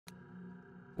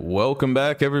Welcome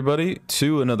back, everybody,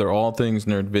 to another All Things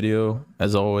Nerd video.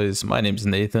 As always, my name's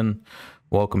Nathan.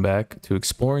 Welcome back to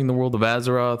exploring the world of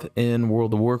Azeroth in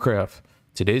World of Warcraft.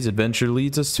 Today's adventure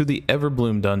leads us to the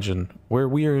Everbloom dungeon, where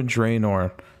we are in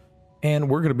Draenor, and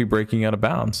we're going to be breaking out of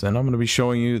bounds, and I'm going to be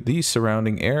showing you the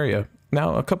surrounding area.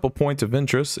 Now, a couple points of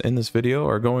interest in this video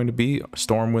are going to be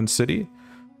Stormwind City,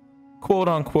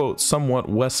 quote-unquote somewhat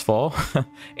Westfall,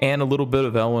 and a little bit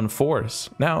of Elwynn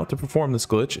Forest. Now, to perform this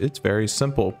glitch, it's very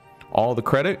simple. All the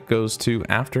credit goes to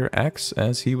After X,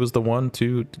 as he was the one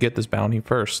to get this bounty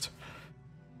first.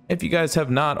 If you guys have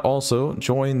not also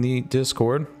joined the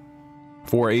Discord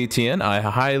for ATN, I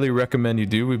highly recommend you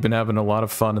do. We've been having a lot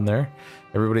of fun in there.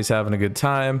 Everybody's having a good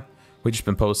time. We've just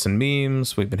been posting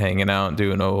memes, we've been hanging out and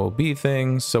doing OOB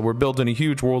things, so we're building a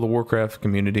huge World of Warcraft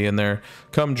community in there.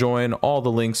 Come join, all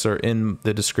the links are in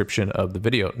the description of the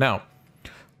video. Now,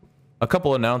 a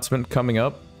couple announcements coming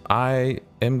up. I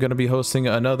am going to be hosting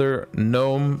another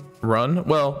gnome run.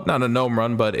 Well, not a gnome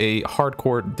run, but a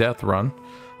hardcore death run.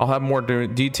 I'll have more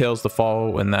details to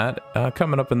follow in that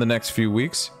coming up in the next few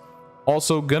weeks.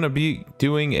 Also going to be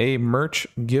doing a merch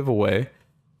giveaway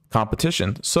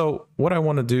competition. So what I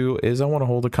want to do is I want to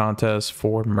hold a contest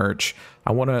for merch.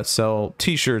 I want to sell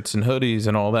t-shirts and hoodies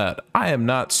and all that. I am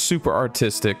not super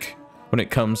artistic when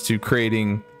it comes to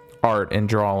creating art and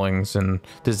drawings and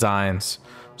designs.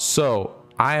 So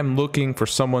I am looking for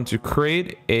someone to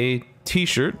create a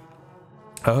t-shirt,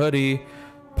 a hoodie,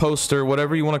 poster,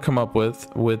 whatever you want to come up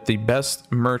with the best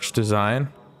merch design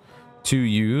to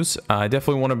use. I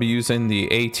definitely want to be using the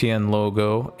ATN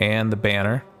logo and the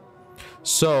banner.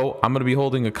 So I'm going to be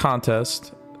holding a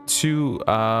contest to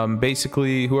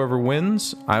basically whoever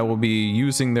wins, I will be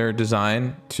using their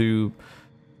design to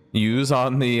use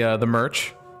on the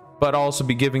merch, but I'll also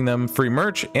be giving them free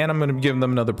merch, and I'm going to be giving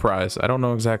them another prize. I don't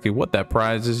know exactly what that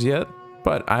prize is yet,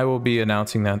 but I will be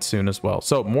announcing that soon as well.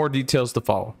 So more details to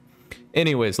follow.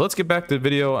 Anyways, let's get back to the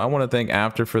video. I want to thank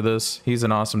After for this. He's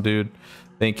an awesome dude.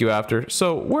 Thank you, After.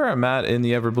 So where I'm at in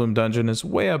the Everbloom dungeon is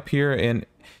way up here in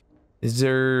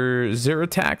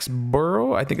Zeratax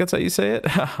Burrow, I think that's how you say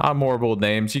it. I'm horrible at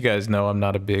names. You guys know I'm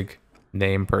not a big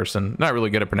name person. Not really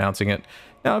good at pronouncing it.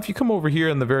 Now, if you come over here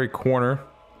in the very corner,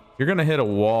 you're going to hit a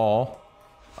wall.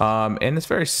 And it's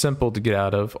very simple to get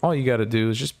out of. All you got to do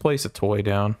is just place a toy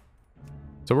down.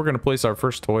 So we're going to place our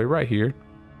first toy right here.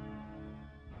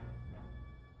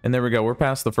 And there we go. We're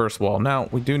past the first wall. Now,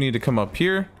 we do need to come up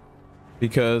here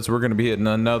because we're going to be hitting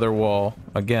another wall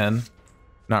again.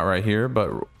 Not right here,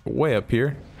 but way up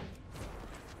here.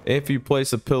 If you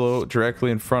place a pillow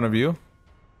directly in front of you,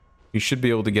 you should be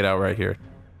able to get out right here.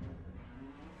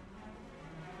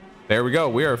 There we go.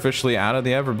 We are officially out of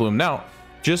the Everbloom. Now,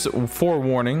 just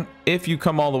forewarning, if you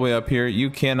come all the way up here, you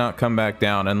cannot come back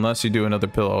down unless you do another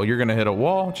pillow. You're going to hit a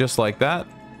wall just like that.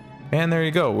 And there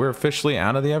you go. We're officially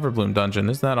out of the Everbloom dungeon.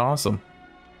 Isn't that awesome?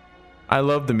 I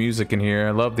love the music in here.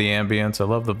 I love the ambience. I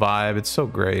love the vibe. It's so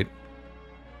great.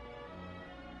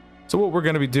 So what we're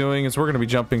going to be doing is we're going to be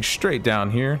jumping straight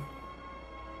down here.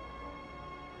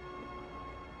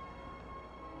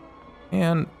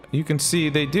 And you can see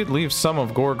they did leave some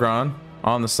of Gorgon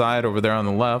on the side over there on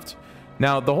the left.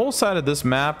 Now, the whole side of this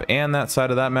map and that side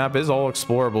of that map is all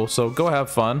explorable, so go have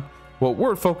fun. What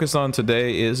we're focused on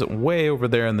today is way over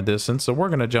there in the distance, so we're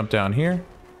going to jump down here.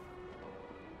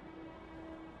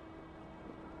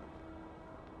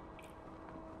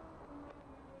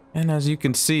 And as you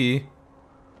can see,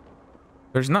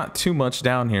 there's not too much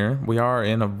down here. We are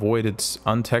in a voided,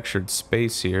 untextured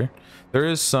space here. There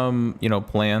is some, you know,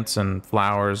 plants and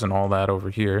flowers and all that over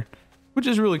here, which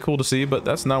is really cool to see, but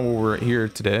that's not what we're here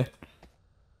today.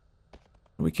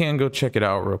 We can go check it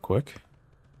out real quick.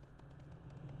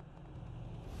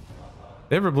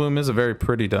 Everbloom is a very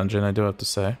pretty dungeon, I do have to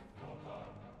say.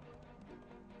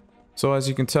 So as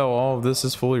you can tell, all of this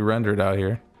is fully rendered out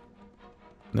here.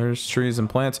 There's trees and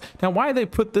plants. Now, why they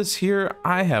put this here,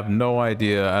 I have no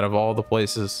idea. Out of all the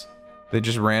places they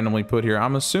just randomly put here,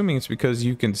 I'm assuming it's because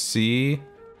you can see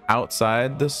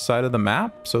outside this side of the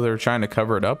map, so they're trying to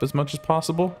cover it up as much as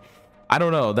possible. I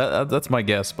don't know. That's my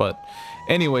guess. But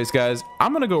anyways, guys,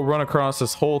 I'm gonna go run across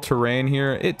this whole terrain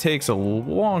here. It takes a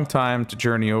long time to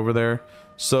journey over there,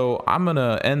 so I'm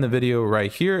gonna end the video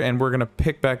right here, and we're gonna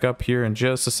pick back up here in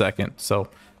just a second. So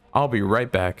I'll be right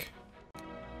back.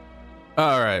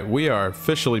 Alright, we are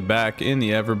officially back in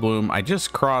the Everbloom. I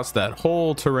just crossed that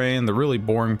whole terrain, the really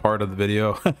boring part of the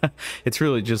video. It's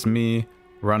really just me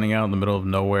running out in the middle of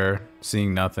nowhere,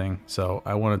 seeing nothing. So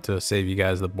I wanted to save you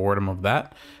guys the boredom of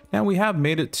that. Now we have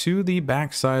made it to the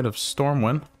backside of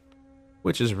Stormwind,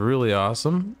 which is really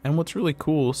awesome. And what's really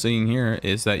cool seeing here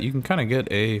is that you can kind of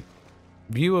get a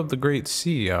view of the Great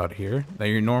Sea out here that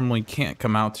you normally can't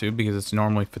come out to because it's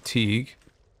normally fatigue.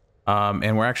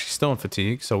 And we're actually still in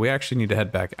fatigue, so we actually need to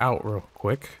head back out real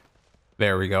quick.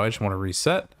 There we go. I just want to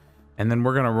reset, and then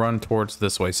we're gonna run towards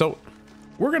this way. So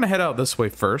we're gonna head out this way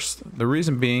first. The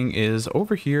reason being is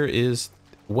over here is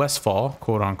Westfall,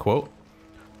 quote unquote.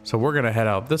 So we're gonna head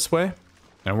out this way,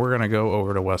 and we're gonna go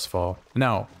over to Westfall.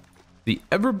 Now, the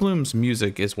Everbloom's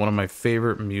music is one of my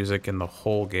favorite music in the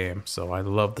whole game, so I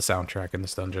love the soundtrack in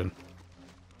this dungeon.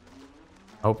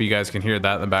 I hope you guys can hear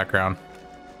that in the background.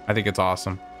 I think it's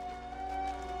awesome.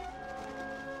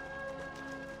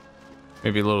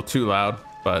 Maybe a little too loud,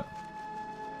 but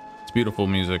it's beautiful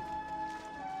music.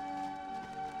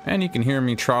 And you can hear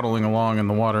me trottling along in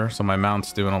the water, so my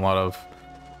mount's doing a lot of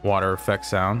water effect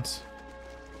sounds.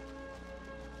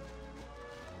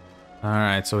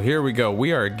 Alright, so here we go.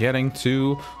 We are getting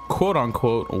to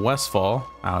quote-unquote Westfall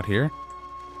out here.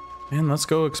 And let's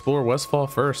go explore Westfall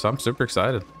first. I'm super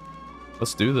excited.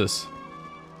 Let's do this.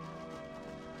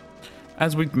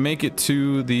 As we make it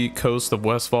to the coast of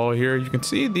Westfall here, you can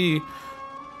see the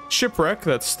shipwreck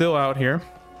that's still out here.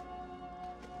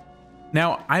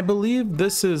 Now, I believe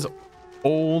this is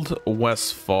old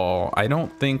Westfall. I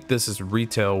don't think this is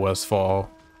retail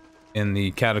Westfall in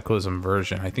the Cataclysm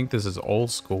version. I think this is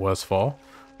old school Westfall,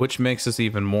 which makes this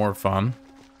even more fun.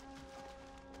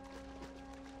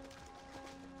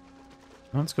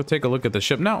 Let's go take a look at the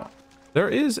ship. Now, there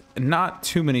is not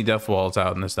too many death walls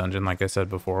out in this dungeon, like I said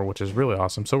before, which is really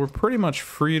awesome. So we're pretty much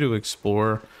free to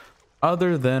explore,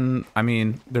 other than, I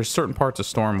mean, there's certain parts of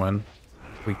Stormwind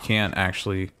we can't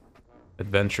actually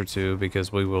adventure to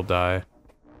because we will die.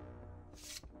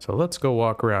 So let's go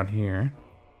walk around here.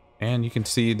 And you can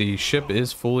see the ship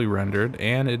is fully rendered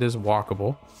and it is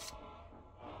walkable.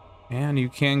 And you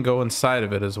can go inside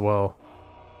of it as well,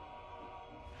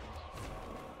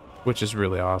 which is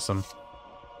really awesome.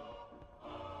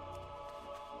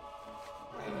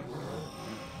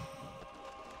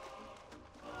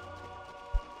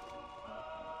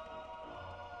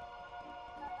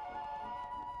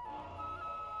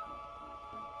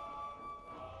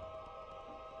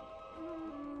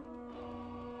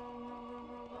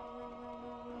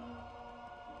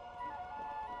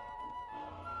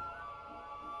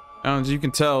 Now, as you can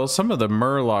tell, some of the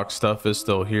Murloc stuff is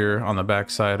still here on the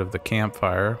backside of the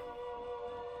campfire.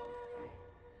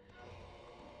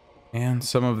 And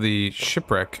some of the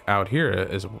shipwreck out here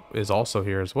is also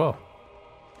here as well.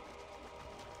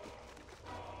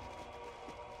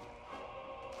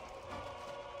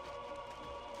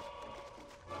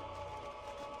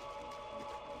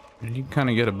 And you can kind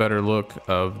of get a better look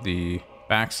of the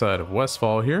backside of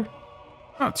Westfall here.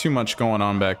 Not too much going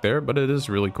on back there, but it is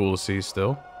really cool to see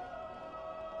still.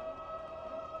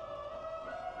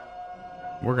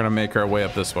 We're gonna make our way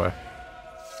up this way.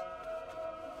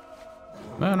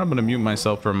 And I'm gonna mute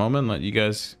myself for a moment, let you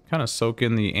guys kind of soak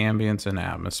in the ambience and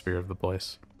atmosphere of the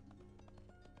place.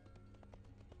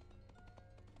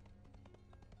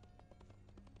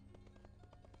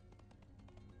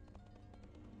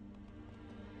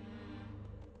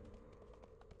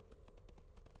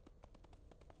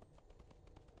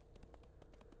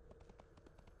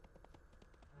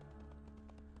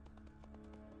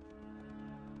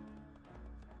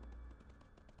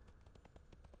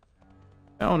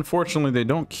 Now, unfortunately, they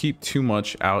don't keep too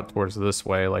much out towards this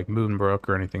way, like Moonbrook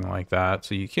or anything like that,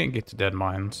 so you can't get to Dead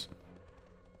Mines,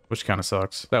 which kind of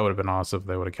sucks. That would have been awesome if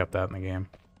they would have kept that in the game.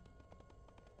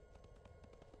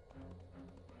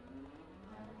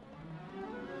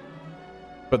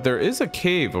 But there is a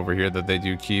cave over here that they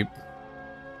do keep,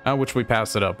 which we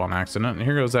passed it up on accident. And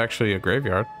here goes actually a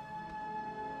graveyard.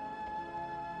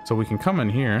 So we can come in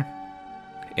here,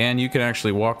 and you can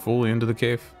actually walk fully into the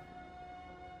cave.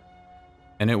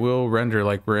 And it will render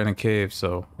like we're in a cave,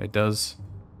 so it does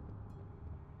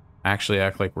actually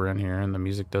act like we're in here, and the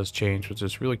music does change, which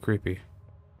is really creepy.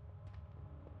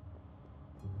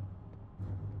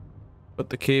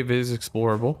 But the cave is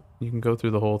explorable. You can go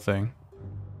through the whole thing.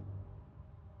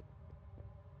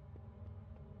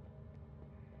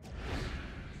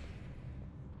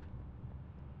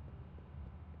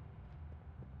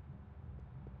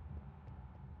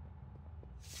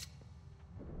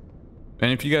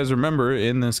 And if you guys remember,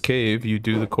 in this cave, you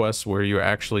do the quest where you're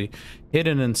actually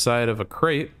hidden inside of a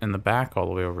crate in the back all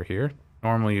the way over here.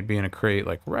 Normally, you'd be in a crate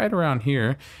like right around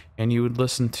here, and you would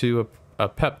listen to a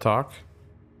pep talk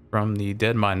from the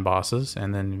Dead Mine bosses,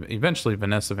 and then eventually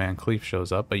Vanessa Van Cleef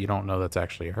shows up, but you don't know that's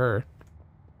actually her.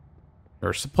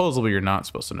 Or supposedly you're not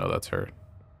supposed to know that's her.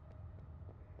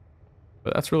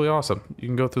 But that's really awesome. You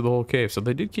can go through the whole cave. So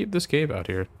they did keep this cave out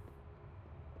here.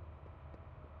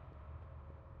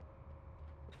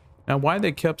 And why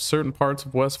they kept certain parts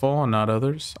of Westfall and not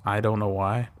others, I don't know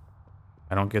why.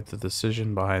 I don't get the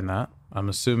decision behind that. I'm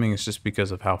assuming it's just because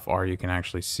of how far you can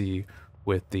actually see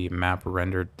with the map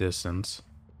rendered distance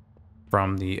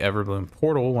from the Everbloom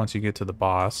portal once you get to the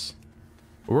boss.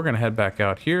 But we're going to head back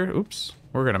out here. Oops.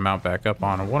 We're going to mount back up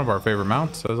on one of our favorite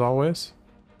mounts, as always.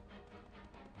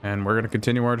 And we're going to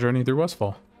continue our journey through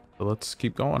Westfall. So let's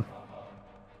keep going.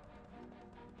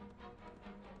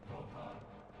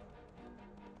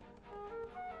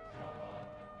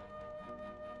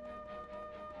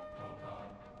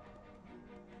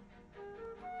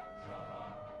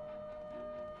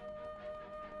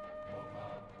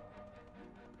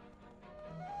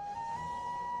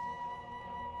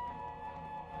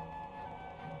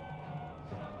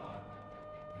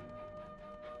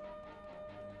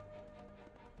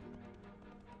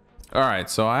 Alright,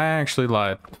 so I actually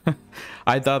lied.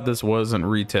 I thought this wasn't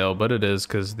retail, but it is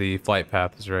because the flight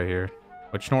path is right here.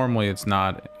 Which normally it's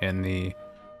not in the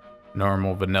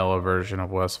normal vanilla version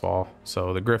of Westfall.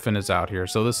 So the Griffin is out here.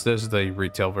 So this is the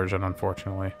retail version,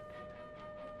 unfortunately.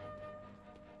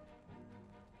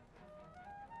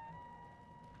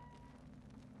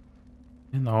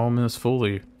 And the home is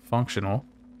fully functional.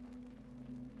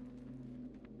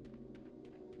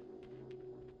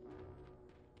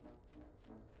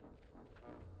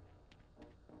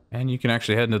 And you can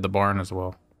actually head into the barn as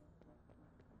well.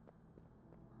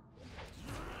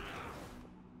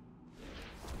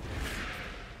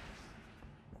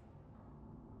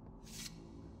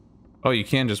 Oh, you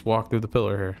can just walk through the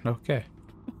pillar here. Okay.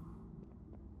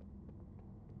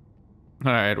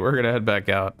 Alright, we're gonna head back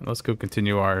out. Let's go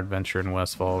continue our adventure in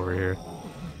Westfall over here.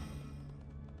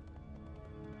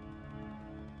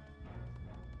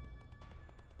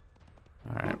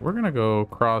 Alright, we're gonna go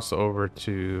cross over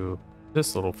to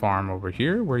this little farm over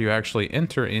here where you actually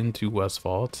enter into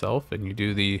Westfall itself and you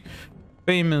do the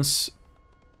famous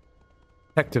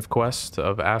detective quest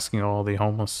of asking all the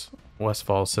homeless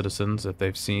Westfall citizens if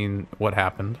they've seen what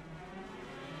happened.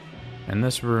 And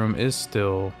this room is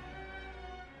still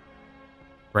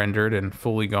rendered and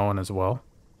fully going as well.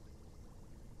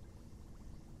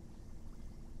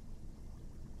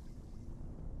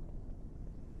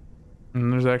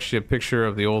 And there's actually a picture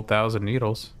of the old Thousand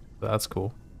Needles. So that's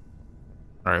cool.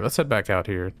 All right, let's head back out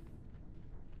here.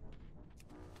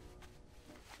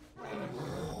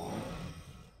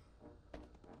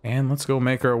 And let's go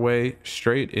make our way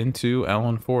straight into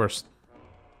Ellen Forest.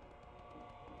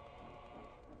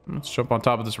 Let's jump on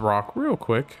top of this rock real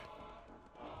quick.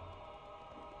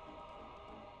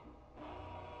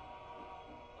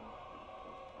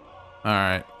 All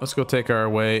right, let's go take our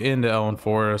way into Ellen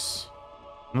Forest.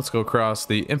 Let's go cross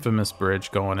the infamous bridge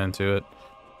going into it.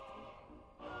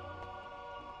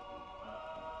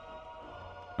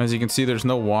 As you can see, there's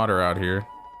no water out here.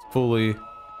 It's fully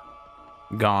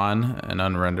gone and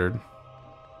unrendered.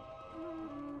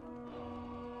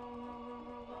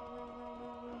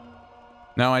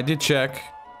 Now, I did check.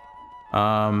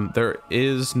 There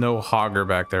is no Hogger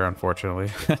back there, unfortunately.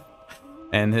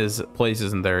 And his place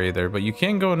isn't there either. But you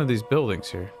can go into these buildings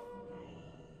here.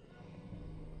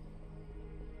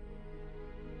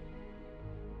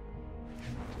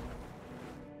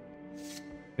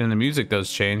 And the music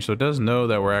does change, so it does know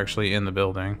that we're actually in the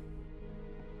building.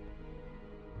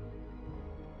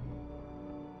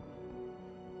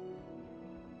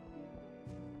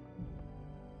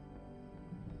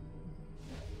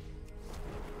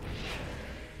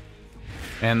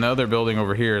 And the other building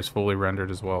over here is fully rendered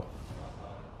as well.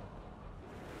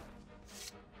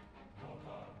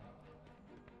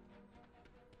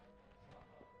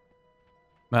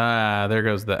 Ah, there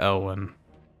goes the Elwyn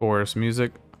Forest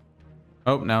music.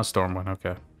 Oh, now Stormwind,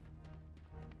 okay.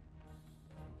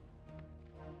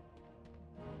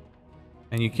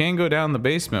 And you can go down the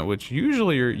basement, which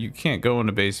usually you can't go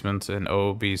into basements in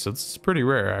OOB, so it's pretty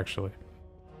rare, actually.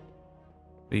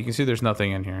 But you can see there's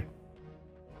nothing in here.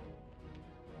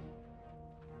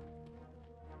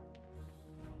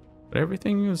 But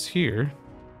everything is here.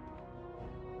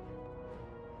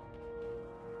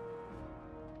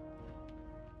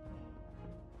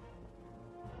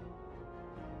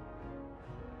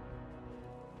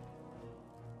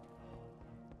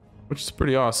 Which is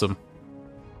pretty awesome.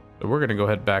 So we're gonna go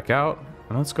head back out,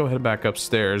 and let's go head back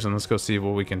upstairs, and let's go see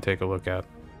what we can take a look at.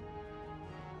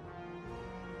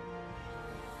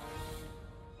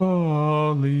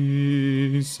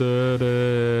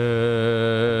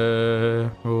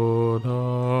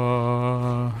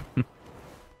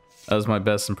 That was my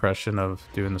best impression of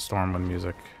doing the Stormwind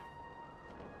music.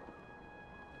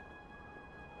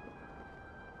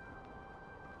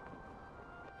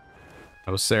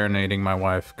 I was serenading my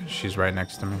wife because she's right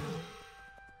next to me.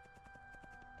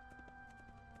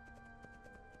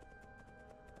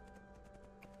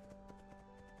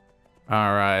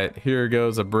 All right, here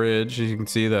goes a bridge. As you can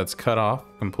see, that's cut off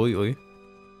completely.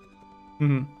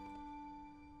 So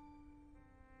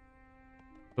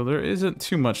there isn't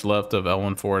too much left of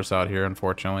Elwyn Forest out here,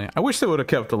 unfortunately. I wish they would have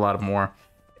kept a lot of more.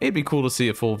 It'd be cool to see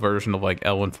a full version of like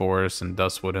Elwyn Forest and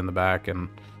Dustwood in the back, and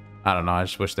I don't know, I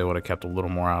just wish they would have kept a little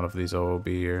more out of these OOB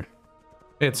here.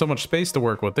 They had so much space to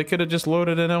work with. They could have just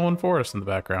loaded in Elwyn Forest in the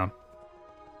background.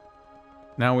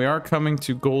 Now we are coming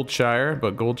to Goldshire,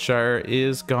 but Goldshire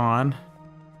is gone.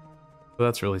 So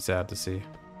that's really sad to see.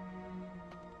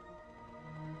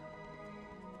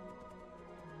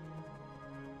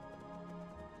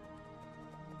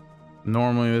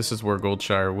 Normally this is where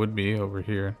Goldshire would be, over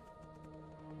here.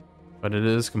 But it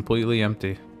is completely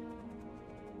empty.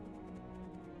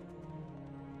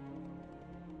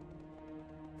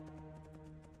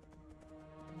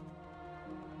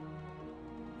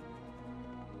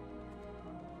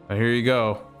 But here you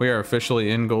go. We are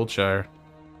officially in Goldshire,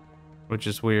 which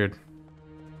is weird.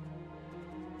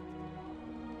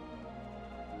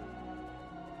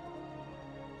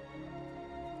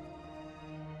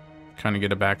 Kind of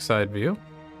get a backside view.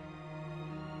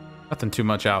 Nothing too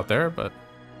much out there, but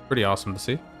pretty awesome to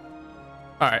see.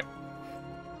 All right,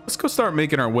 let's go start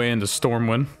making our way into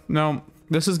Stormwind. Now,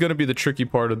 this is going to be the tricky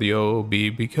part of the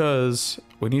OOB because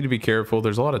we need to be careful.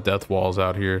 There's a lot of death walls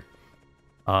out here.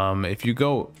 If you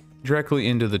go directly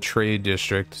into the trade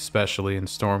district, especially in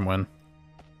Stormwind,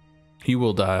 you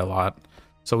will die a lot.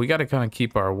 So we got to kind of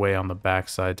keep our way on the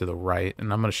backside to the right,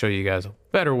 and I'm going to show you guys a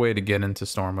better way to get into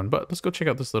Stormwind. But let's go check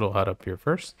out this little hut up here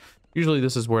first. Usually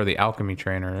this is where the alchemy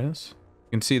trainer is.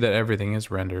 You can see that everything is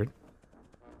rendered.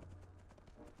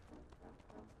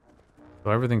 So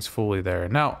everything's fully there.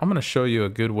 Now I'm going to show you a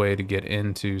good way to get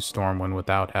into Stormwind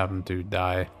without having to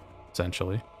die,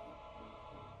 essentially.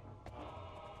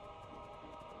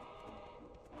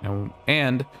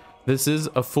 And this is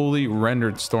a fully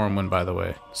rendered Stormwind, by the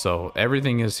way. So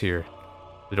everything is here.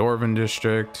 The Dwarven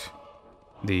District,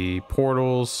 the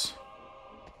portals,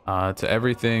 to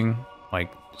everything,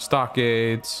 like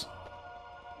stockades,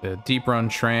 the Deep Run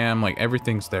Tram, like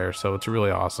everything's there. So it's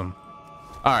really awesome.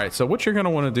 All right, so what you're going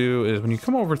to want to do is when you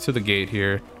come over to the gate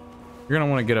here, you're going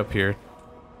to want to get up here.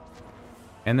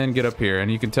 And then get up here.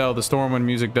 And you can tell the Stormwind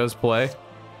music does play.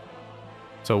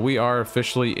 So we are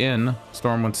officially in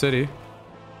Stormwind City.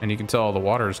 And you can tell all the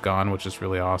water is gone, which is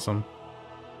really awesome.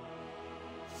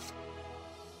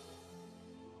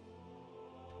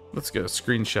 Let's get a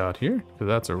screenshot here, because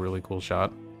that's a really cool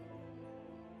shot.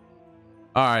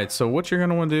 Alright, so what you're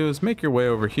going to want to do is make your way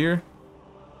over here.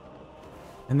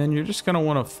 And then you're just going to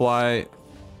want to fly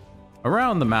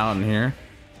around the mountain here.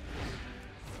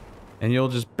 And you'll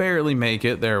just barely make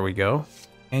it. There we go.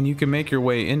 And you can make your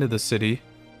way into the city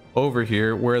over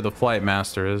here where the flight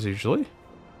master is usually.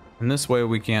 And this way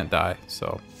we can't die,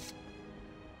 so.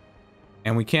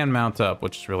 And we can mount up,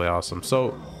 which is really awesome.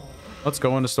 So let's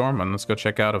go into Stormwind. Let's go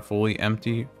check out a fully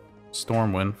empty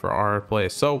Stormwind for our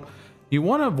place. So you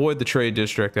want to avoid the trade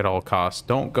district at all costs.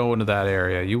 Don't go into that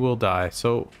area. You will die.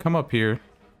 So come up here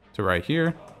to right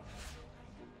here.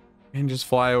 And just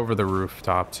fly over the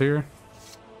rooftops here.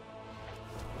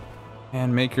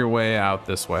 And make your way out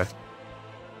this way.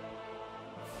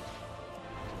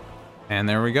 And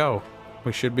there we go.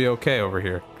 We should be okay over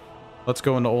here. Let's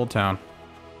go into Old Town.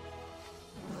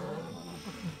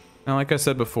 Now, like I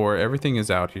said before, everything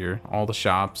is out here. All the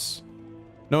shops.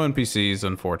 No NPCs,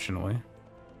 unfortunately.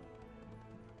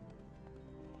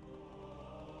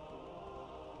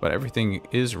 But everything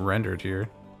is rendered here.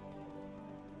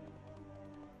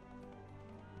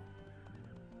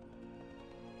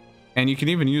 And you can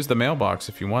even use the mailbox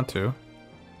if you want to.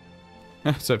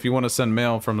 So if you want to send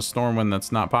mail from a Stormwind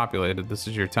that's not populated, this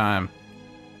is your time.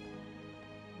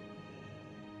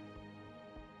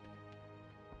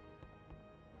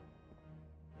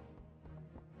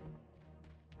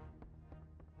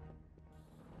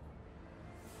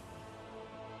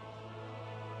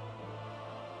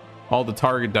 All the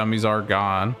target dummies are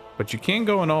gone, but you can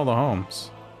go in all the homes.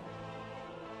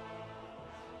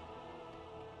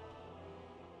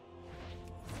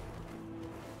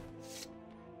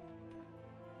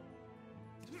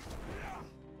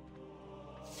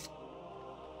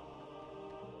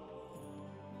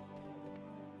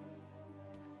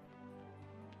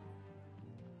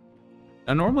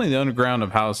 And normally the underground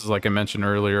of houses, like I mentioned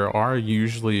earlier, are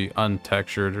usually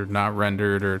untextured or not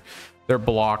rendered, or they're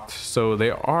blocked. So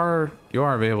you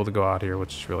are able to go out here,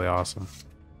 which is really awesome.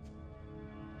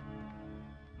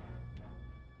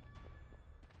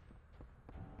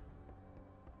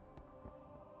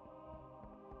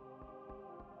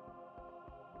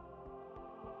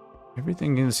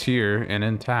 Everything is here and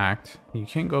intact. You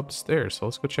can't go up the stairs, so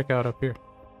let's go check out up here.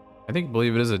 I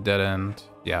believe it is a dead end.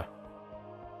 Yeah.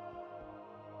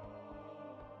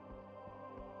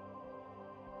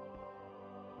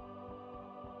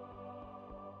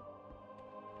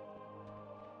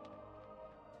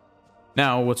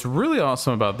 Now, what's really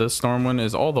awesome about this Stormwind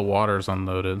is all the water's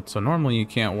unloaded. So normally you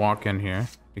can't walk in here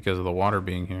because of the water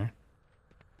being here.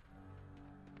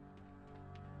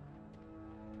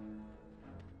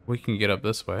 We can get up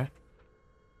this way.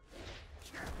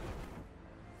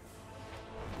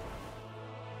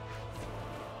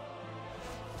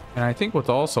 And I think what's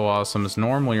also awesome is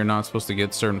normally you're not supposed to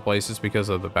get certain places because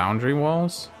of the boundary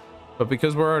walls. But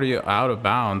because we're already out of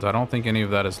bounds, I don't think any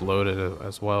of that is loaded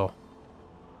as well.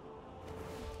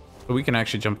 So we can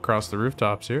actually jump across the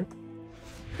rooftops here.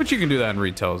 But you can do that in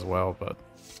retail as well, but...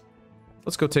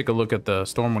 Let's go take a look at the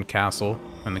Stormwind Castle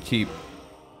and the keep.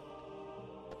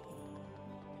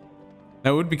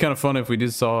 Now, it would be kind of fun if we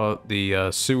did saw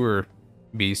the sewer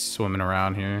beasts swimming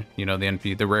around here. You know,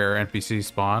 the rare NPC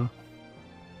spawn.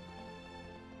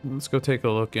 Let's go take a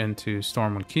look into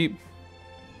Stormwind Keep.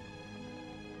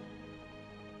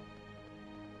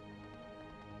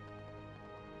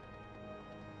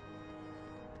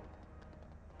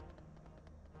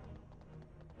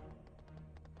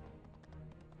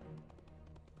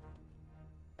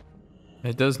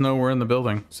 It does know we're in the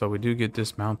building, so we do get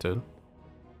dismounted.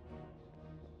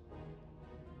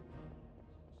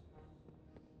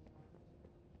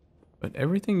 But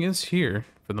everything is here,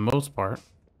 for the most part,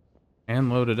 and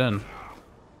loaded in.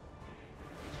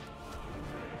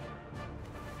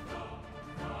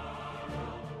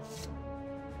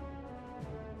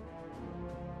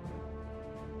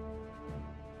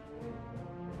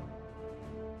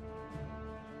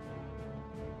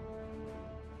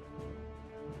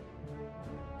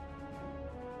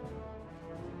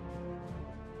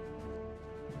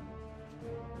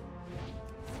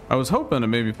 I was hoping to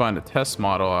maybe find a test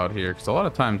model out here, because a lot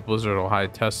of times Blizzard will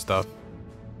hide test stuff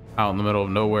out in the middle of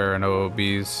nowhere in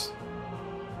OOBs.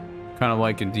 Kind of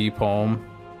like in Deep Home.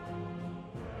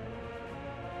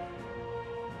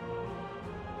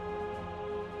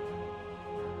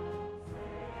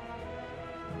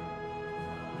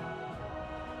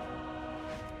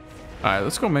 Alright,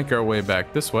 let's go make our way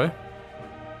back this way.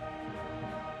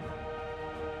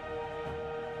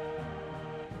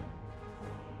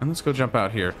 And let's go jump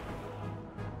out here.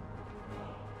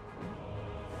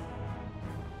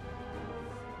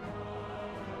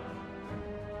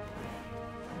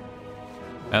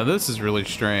 Now this is really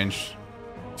strange.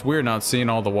 It's weird not seeing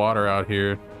all the water out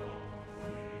here.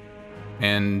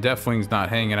 And Deathwing's not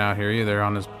hanging out here either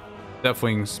on his...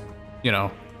 Deathwing's, you know,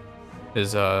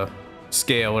 his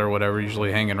scale or whatever,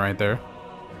 usually hanging right there.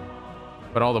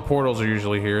 But all the portals are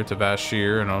usually here to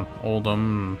Vashir and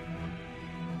Oldham.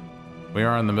 We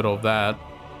are in the middle of that.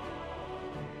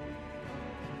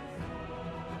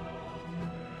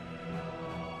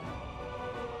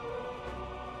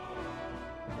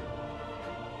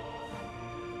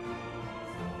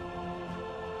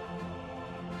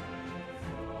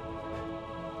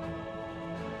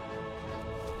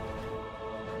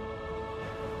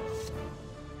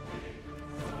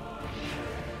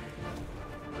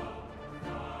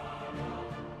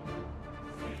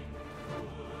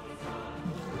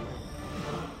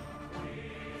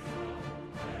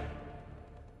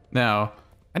 Now,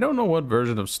 I don't know what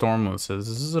version of Stormwind this is.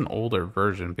 This is an older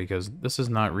version because this is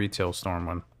not retail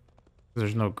Stormwind.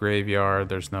 There's no graveyard,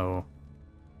 there's no...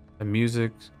 The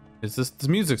music... The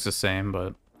music's the same,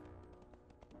 but...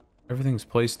 Everything's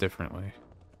placed differently.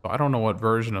 So I don't know what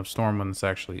version of Stormwind this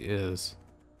actually is.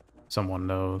 Someone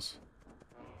knows.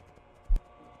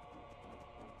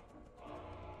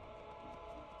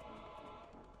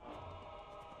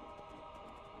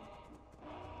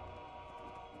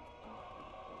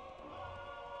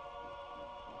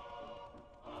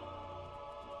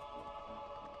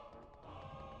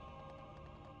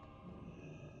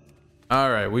 All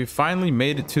right, we finally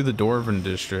made it to the Dwarven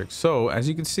district. So as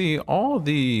you can see, all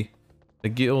the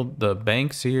guild, the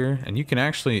banks here, and you can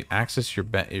actually access your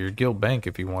guild bank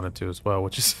if you wanted to as well,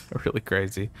 which is really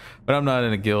crazy. But I'm not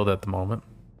in a guild at the moment.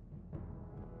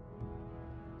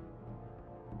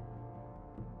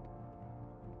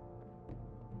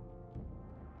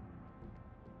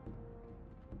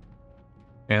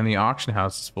 And the auction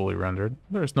house is fully rendered.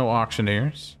 There's no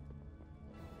auctioneers.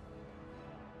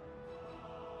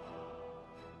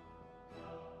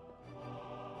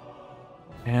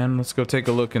 And let's go take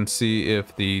a look and see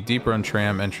if the Deep Run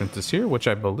Tram entrance is here, which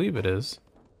I believe it is.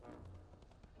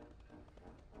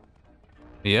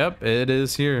 Yep, it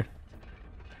is here.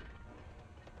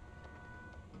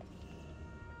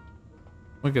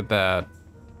 Look at that.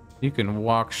 You can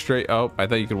walk straight. Oh, I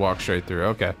thought you could walk straight through.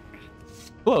 Okay.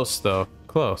 Close, though.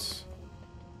 Close.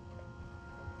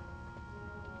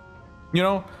 You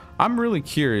know, I'm really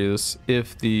curious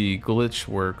if the glitch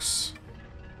works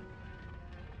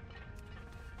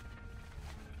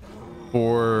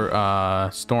for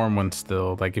Stormwind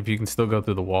still. Like, if you can still go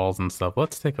through the walls and stuff.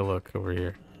 Let's take a look over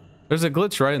here. There's a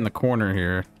glitch right in the corner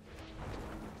here.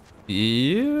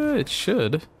 Yeah, it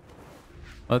should.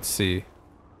 Let's see.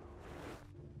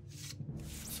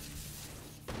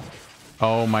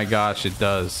 Oh my gosh, it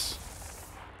does.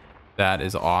 That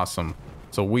is awesome.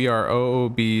 So we are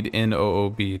OOB'd in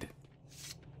OOB'd.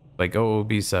 Like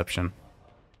OOBception.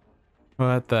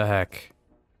 What the heck?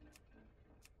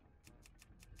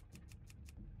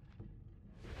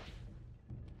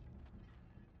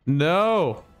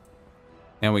 No!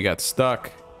 And we got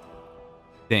stuck.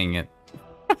 Dang it.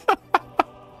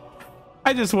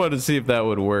 I just wanted to see if that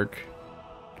would work.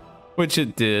 Which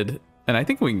it did. And I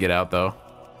think we can get out though.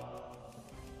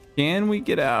 Can we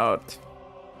get out?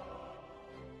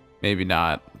 Maybe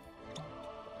not.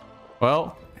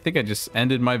 Well, I think I just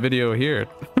ended my video here.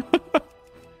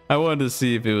 I wanted to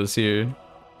see if it was here.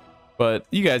 But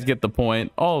you guys get the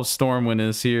point. All of Stormwind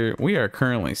is here. We are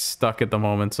currently stuck at the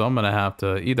moment, so I'm going to have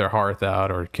to either hearth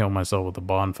out or kill myself with a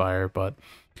bonfire. But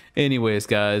anyways,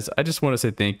 guys, I just want to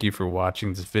say thank you for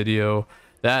watching this video.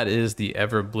 That is the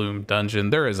Everbloom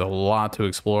dungeon. There is a lot to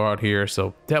explore out here,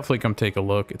 so definitely come take a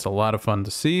look. It's a lot of fun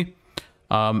to see.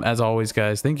 As always,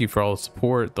 guys, thank you for all the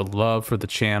support, the love for the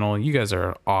channel. You guys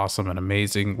are awesome and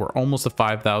amazing. We're almost at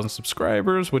 5,000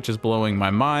 subscribers, which is blowing my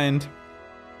mind.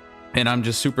 And I'm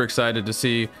just super excited to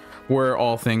see where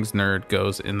all things nerd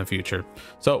goes in the future.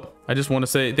 So I just want to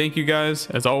say thank you guys.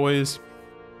 As always,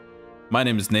 my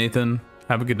name is Nathan.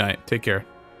 Have a good night. Take care.